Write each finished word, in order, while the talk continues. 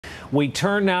We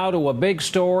turn now to a big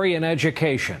story in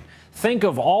education. Think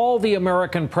of all the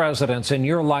American presidents in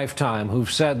your lifetime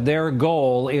who've said their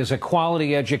goal is a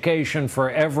quality education for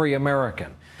every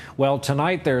American. Well,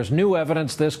 tonight there's new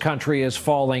evidence this country is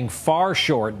falling far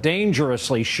short,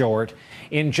 dangerously short,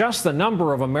 in just the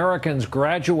number of Americans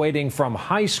graduating from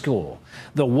high school.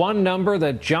 The one number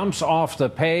that jumps off the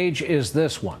page is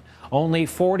this one. Only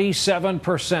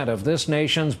 47% of this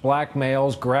nation's black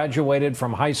males graduated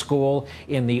from high school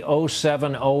in the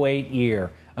 07-08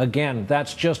 year. Again,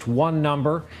 that's just one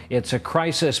number. It's a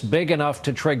crisis big enough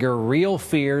to trigger real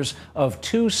fears of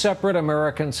two separate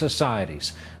American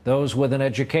societies, those with an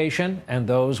education and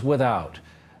those without.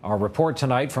 Our report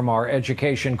tonight from our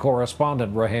education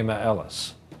correspondent, Rahema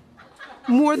Ellis.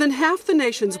 More than half the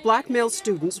nation's black male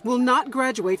students will not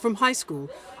graduate from high school,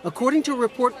 according to a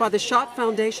report by the Schott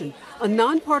Foundation, a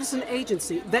nonpartisan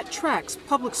agency that tracks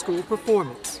public school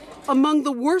performance. Among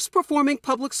the worst performing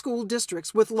public school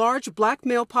districts with large black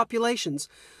male populations,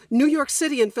 New York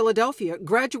City and Philadelphia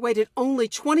graduated only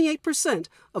 28%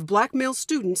 of black male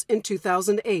students in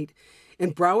 2008.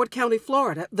 In Broward County,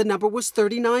 Florida, the number was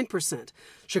 39%,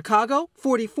 Chicago,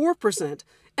 44%,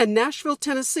 and Nashville,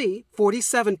 Tennessee,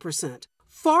 47%.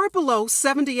 Far below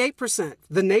 78%,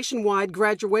 the nationwide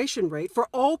graduation rate for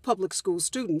all public school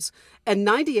students, and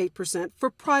 98% for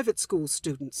private school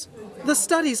students. The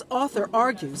study's author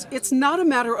argues it's not a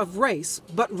matter of race,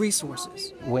 but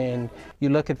resources. When you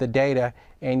look at the data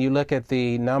and you look at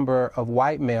the number of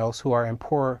white males who are in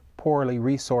poorly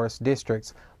resourced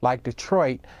districts like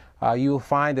Detroit, you will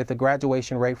find that the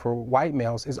graduation rate for white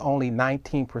males is only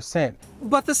 19%.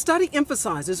 But the study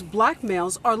emphasizes black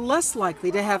males are less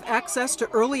likely to have access to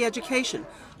early education,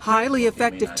 highly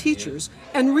effective teachers,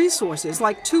 and resources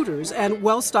like tutors and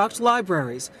well-stocked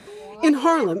libraries. In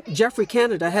Harlem, Jeffrey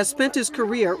Canada has spent his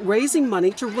career raising money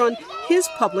to run his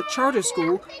public charter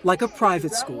school like a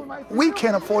private school. We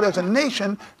can't afford as a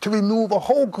nation to remove a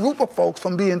whole group of folks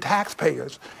from being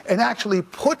taxpayers and actually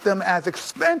put them as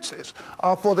expenses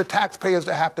for the taxpayers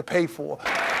to have to pay for.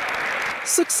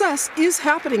 Success is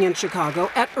happening in Chicago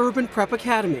at Urban Prep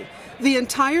Academy. The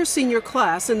entire senior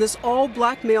class in this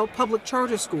all-black male public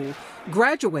charter school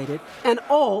graduated, and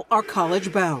all are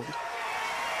college-bound.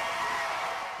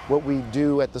 What we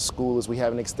do at the school is we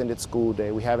have an extended school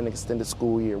day, we have an extended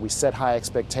school year, we set high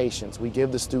expectations, we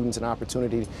give the students an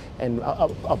opportunity and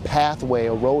a pathway,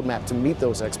 a roadmap to meet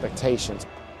those expectations.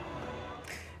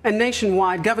 And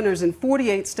nationwide, governors in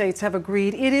 48 states have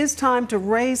agreed it is time to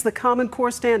raise the Common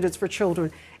Core standards for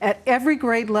children at every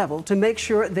grade level to make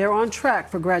sure they're on track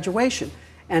for graduation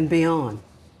and beyond.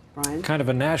 Brian? Kind of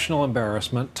a national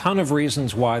embarrassment. Ton of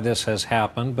reasons why this has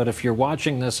happened. But if you're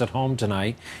watching this at home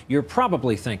tonight, you're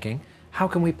probably thinking, how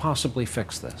can we possibly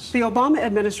fix this? The Obama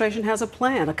administration has a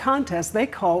plan, a contest they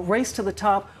call Race to the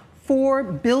Top.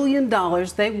 $4 billion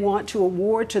they want to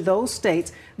award to those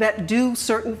states that do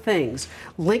certain things.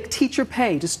 Link teacher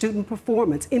pay to student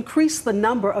performance, increase the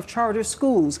number of charter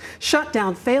schools, shut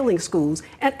down failing schools,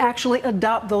 and actually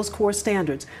adopt those core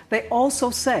standards. They also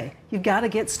say you've got to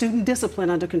get student discipline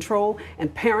under control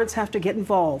and parents have to get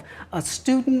involved. A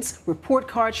student's report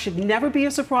card should never be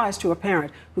a surprise to a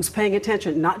parent who's paying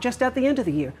attention, not just at the end of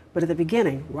the year, but at the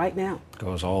beginning, right now.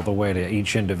 Goes all the way to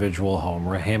each individual home.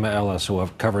 Rahema Ellis, who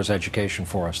covers education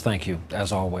for us. Thank you,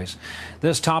 as always.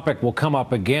 This topic will come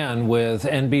up again with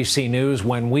NBC News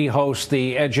when we host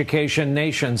the Education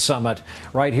Nation Summit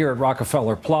right here at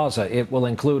Rockefeller Plaza. It will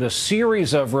include a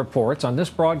series of reports on this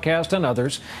broadcast and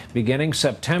others beginning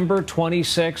September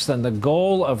 26th. And the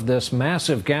goal of this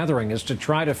massive gathering is to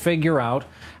try to figure out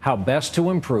how best to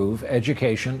improve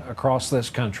education across this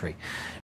country.